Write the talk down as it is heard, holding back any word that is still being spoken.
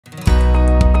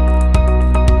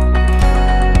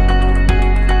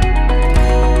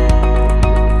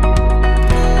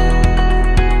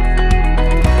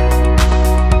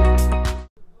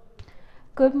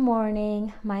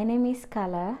morning, my name is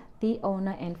Kala, the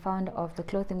owner and founder of the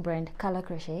clothing brand Kala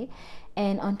Crochet,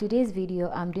 and on today's video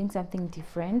I'm doing something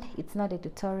different. It's not a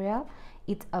tutorial,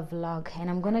 it's a vlog, and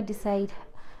I'm gonna decide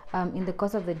in the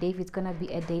course of the day if it's gonna be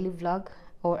a daily vlog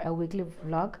or a weekly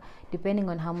vlog, depending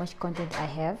on how much content I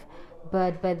have.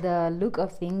 But by the look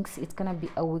of things, it's gonna be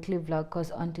a weekly vlog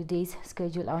because on today's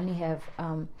schedule I only have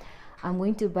I'm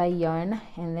going to buy yarn,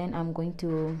 and then I'm going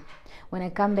to, when I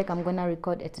come back, I'm gonna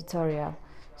record a tutorial.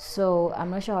 So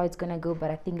I'm not sure how it's gonna go, but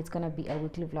I think it's gonna be a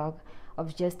weekly vlog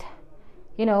of just,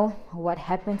 you know, what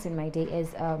happens in my day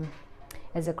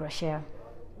as a crocheter.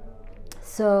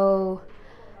 So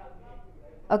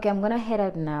okay, I'm gonna head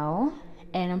out now,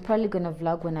 and I'm probably gonna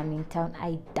vlog when I'm in town.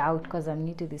 I doubt, because I'm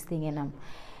new to this thing and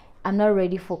I'm not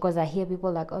ready for, because I hear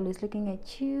people like always looking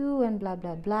at you and blah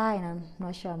blah blah, and I'm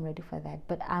not sure I'm ready for that,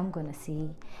 but I'm gonna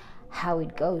see how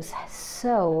it goes.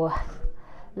 So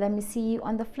let me see you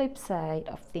on the flip side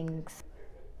of things.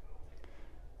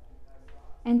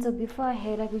 And so before I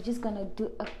head out, we're just gonna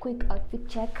do a quick outfit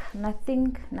check.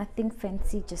 Nothing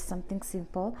fancy, just something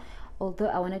simple, although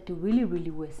I wanted to really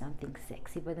wear something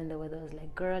sexy, but then the weather was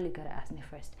like, girl, you gotta ask me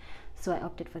first, so I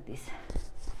opted for this.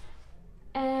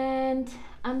 And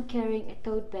I'm carrying a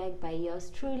tote bag by yours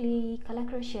truly, Kala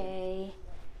Crochet.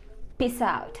 Peace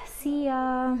out, see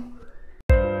ya.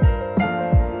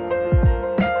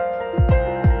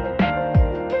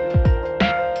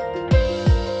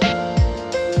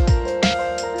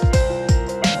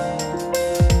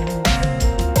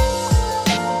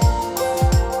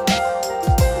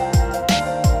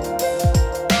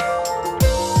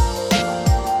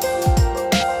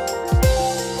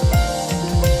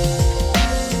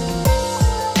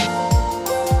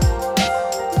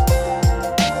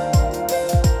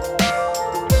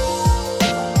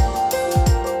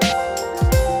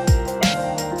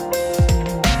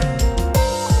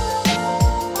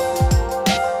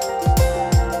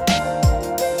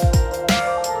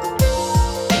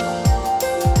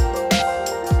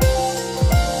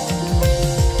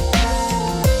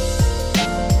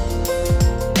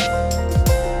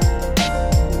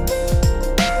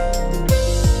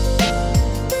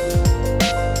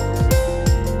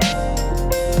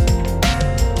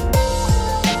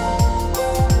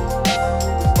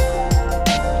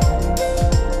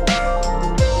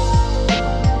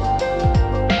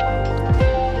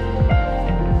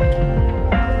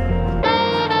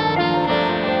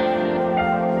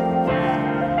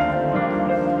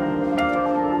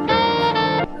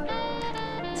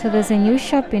 So there's a new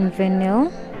shop in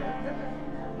Videoleap.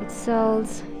 It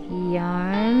sells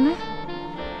yarn,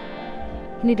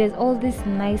 and it has all these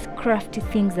nice crafty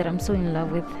things that I'm so in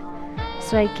love with.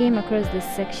 So I came across this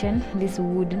section, this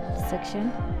wooden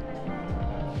section,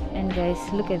 and guys,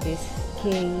 look at this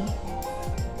K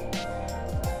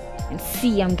and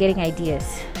C. I'm getting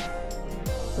ideas,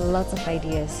 lots of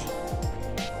ideas.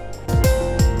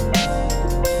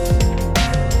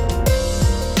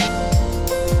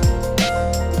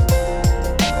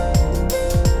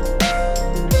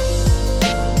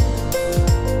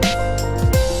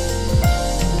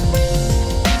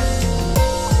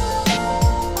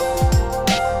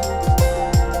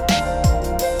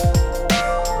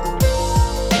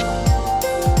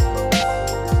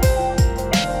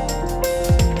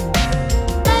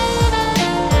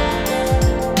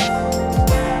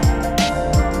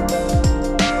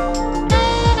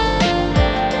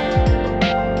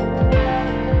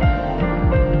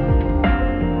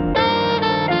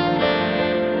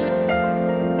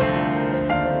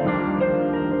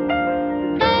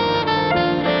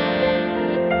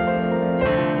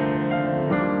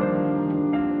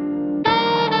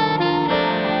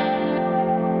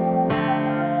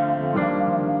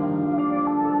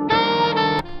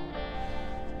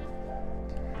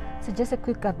 So just a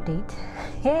quick update.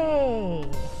 Hey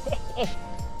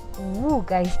woo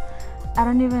guys, I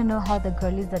don't even know how the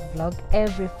girlies that vlog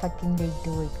every fucking day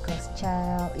do it, because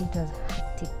child, it was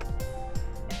hectic.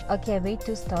 Okay, I made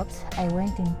 2 stops. I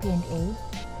went in P&A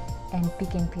and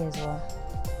Pick and Pay as well.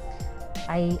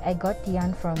 I got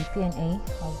yarn from P&A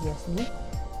obviously,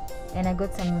 and I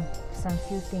got some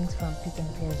few things from Pick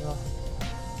and Pay as well.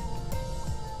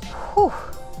 Whew.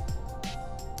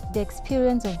 The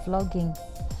experience of vlogging,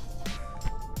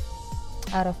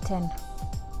 out of 10,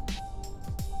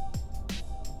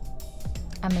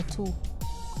 I'm a 2.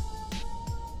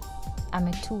 I'm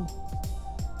a 2.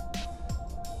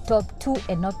 Top 2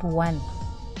 and not 1.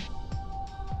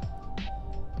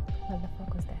 What the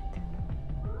fuck was that?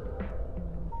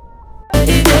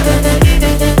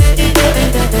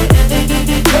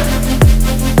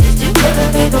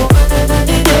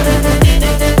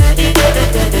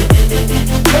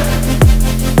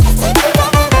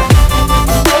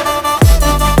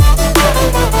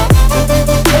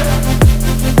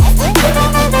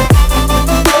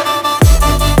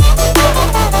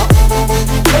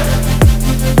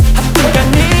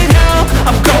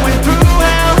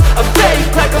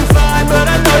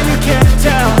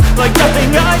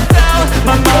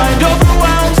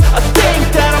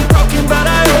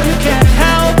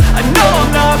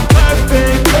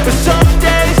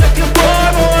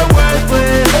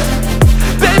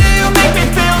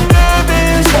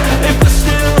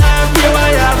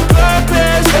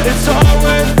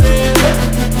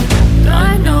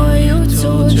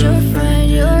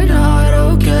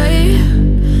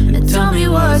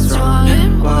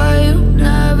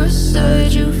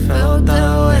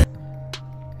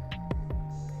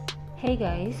 Hey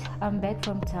guys, I'm back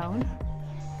from town,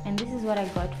 and this is what I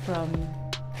got from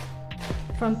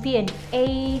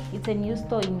P&A. It's a new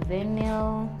store in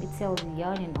Vinyl. It sells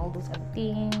yarn and all those other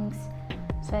things.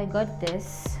 So I got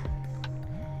this,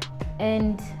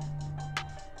 and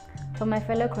for my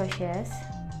fellow crocheters,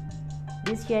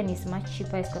 this yarn is much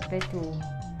cheaper as compared to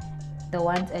the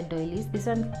ones at Doilies. This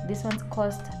one's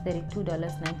cost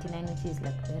 $32.99, which is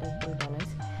like $33.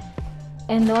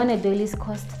 And the one at Doilies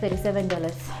cost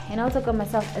 $37. And I also got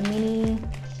myself a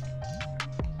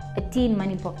teen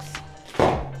money box.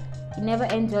 It never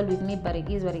ends well with me, but it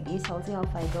is what it is. I'll see how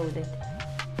far I go with it.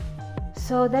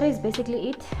 So that is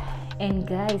basically it. And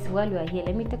guys, while you are here,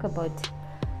 let me talk about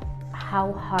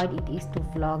how hard it is to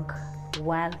vlog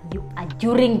while you are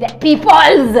during the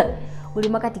people's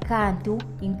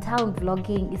in town.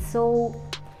 Vlogging is so,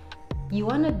 you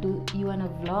wanna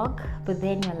vlog, but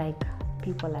then you're like,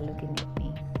 people are looking at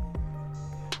me.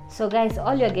 So guys,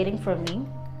 all you're getting from me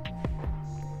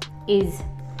is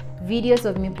videos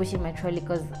of me pushing my trolley,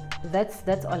 because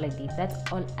that's all I did.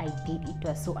 It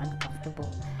was so uncomfortable,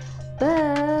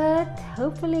 but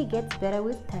hopefully it gets better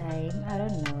with time. I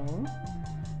don't know,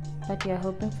 but we are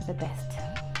hoping for the best.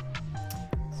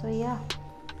 So yeah,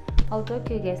 I'll talk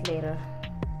to you guys later.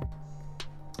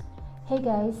 Hey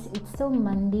guys, it's still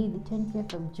Monday, the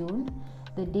 20th of June,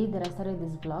 the day that I started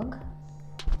this vlog.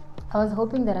 I was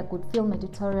hoping that I could film my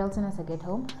tutorial as soon as I get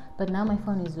home, but now my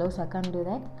phone is low, so I can't do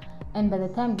that. And by the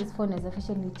time this phone is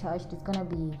officially charged, it's gonna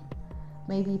be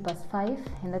maybe past 5,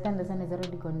 and that time the sun has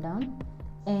already gone down.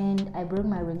 And I broke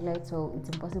my ring light, so it's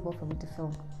impossible for me to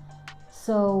film.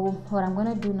 So what I'm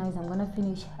gonna do now is I'm gonna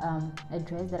finish a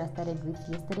dress that I started with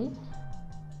yesterday.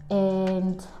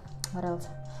 And what else?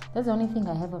 That's the only thing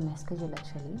I have on my schedule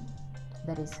actually,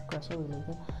 that is crochet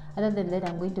related. Other than that,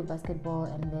 I'm going to basketball,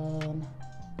 and then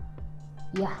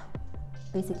yeah,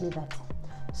 basically that.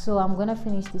 So I'm gonna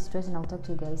finish this dress and I'll talk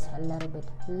to you guys a little bit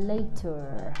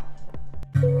later.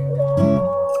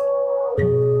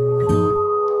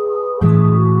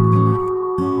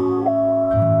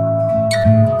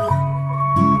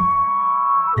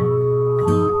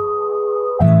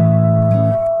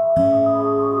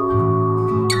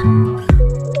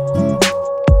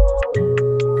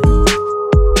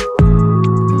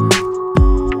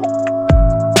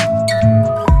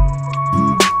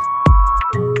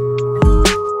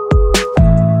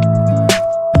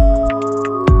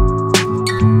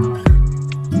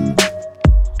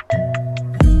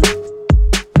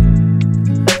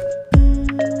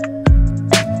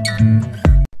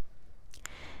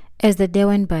 As the day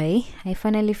went by, I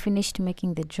finally finished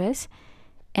making the dress,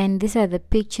 and these are the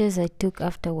pictures I took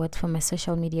afterwards for my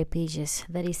social media pages,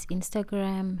 that is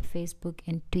Instagram, Facebook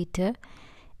and Twitter.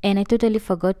 And I totally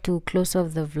forgot to close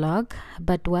off the vlog,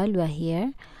 but while you are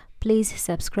here, please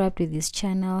subscribe to this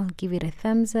channel, give it a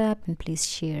thumbs up, and please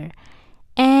share.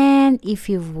 And if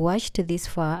you've watched this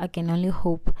far, I can only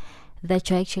hope that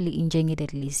you're actually enjoying it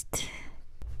at least.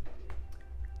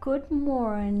 Good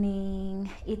morning,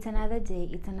 it's another day,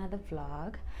 it's another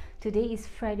vlog. Today is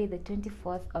Friday the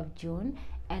 24th of June,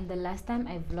 and the last time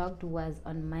I vlogged was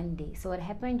on Monday. So what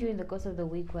happened during the course of the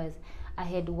week was I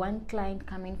had one client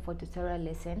come in for tutorial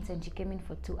lessons, and she came in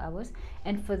for 2 hours.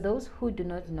 And for those who do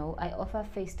not know, I offer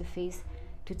face-to-face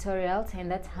tutorials, and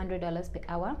that's $100 per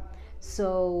hour.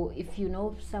 So if you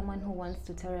know someone who wants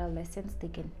tutorial lessons, they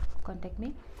can contact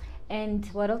me. And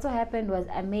what also happened was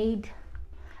I made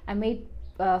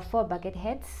 4 bucket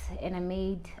hats, and I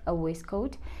made a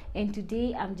waistcoat. And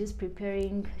today I'm just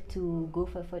preparing to go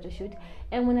for a photo shoot.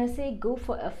 And when I say go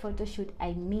for a photo shoot,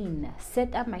 I mean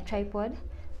set up my tripod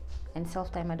and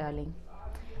self-timer, darling,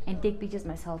 and take pictures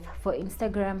myself for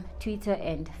Instagram, Twitter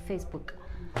and Facebook.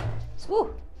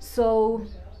 So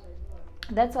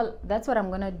that's all. That's what I'm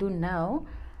gonna do now.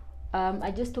 I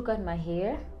just took out my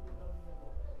hair,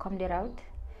 combed it out,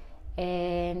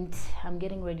 and I'm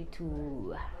getting ready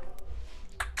to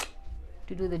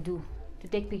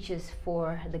take pictures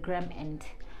for the gram and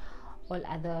all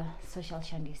other social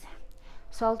shandies.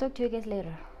 So I'll talk to you guys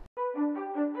later.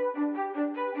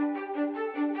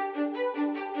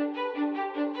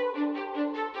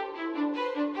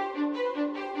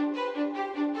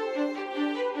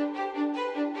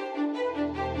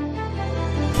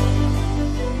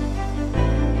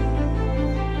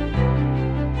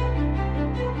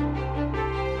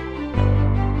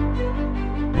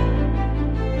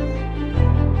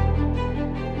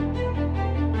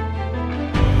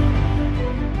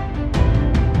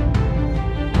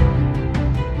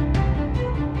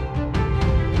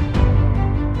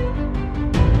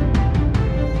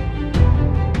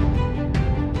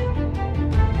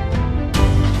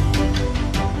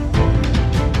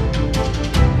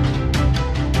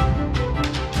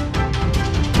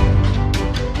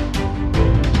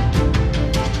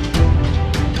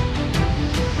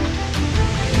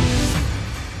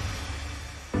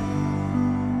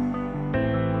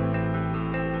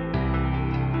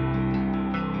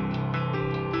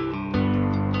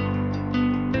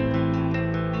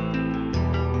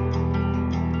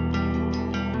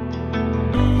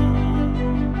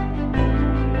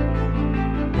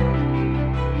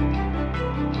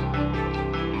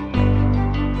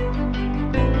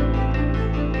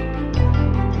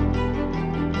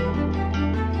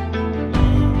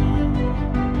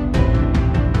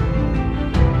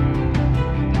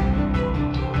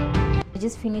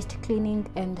 finished cleaning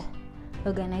and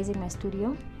organizing my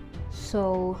studio.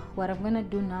 So what I'm gonna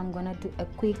do now, I'm gonna do a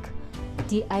quick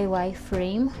DIY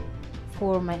frame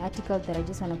for my article that I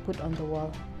just want to put on the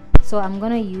wall. So I'm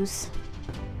gonna use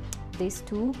these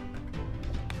two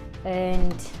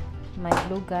and my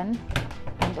glue gun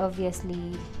and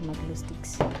obviously my glue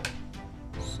sticks.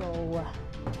 So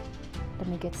let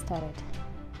me get started.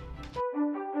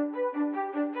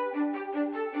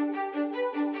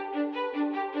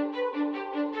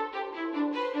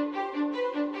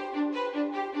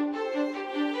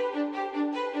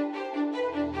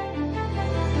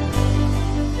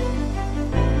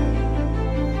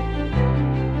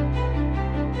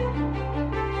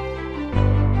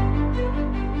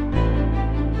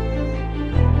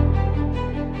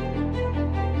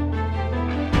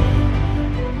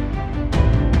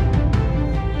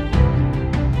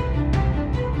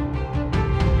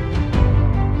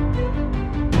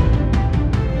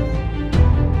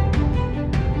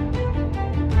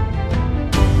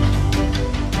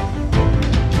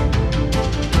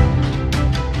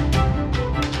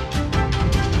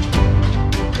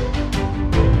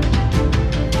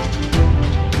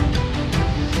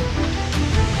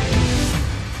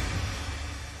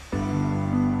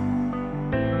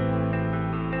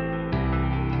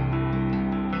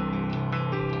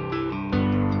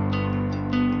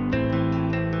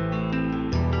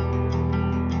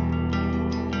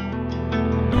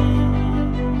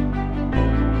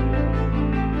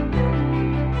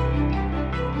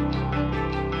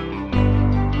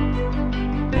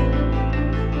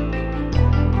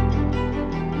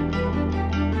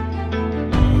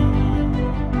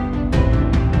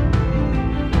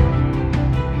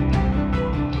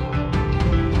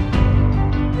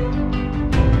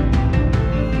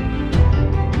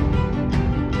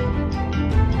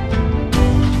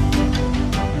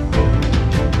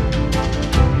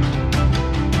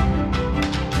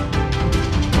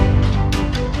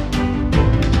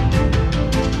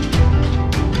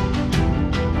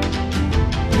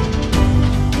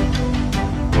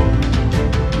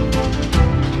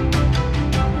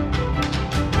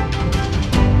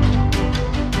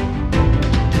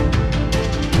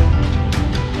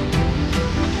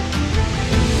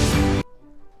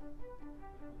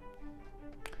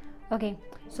 Okay,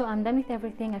 so I'm done with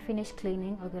everything. I finished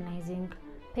cleaning, organizing,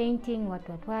 painting, what,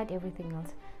 everything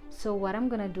else. So what I'm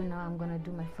gonna do now, I'm gonna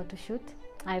do my photo shoot.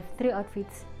 I have 3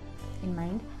 outfits in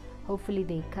mind. Hopefully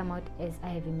they come out as I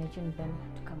have imagined them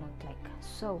to come out like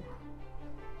so.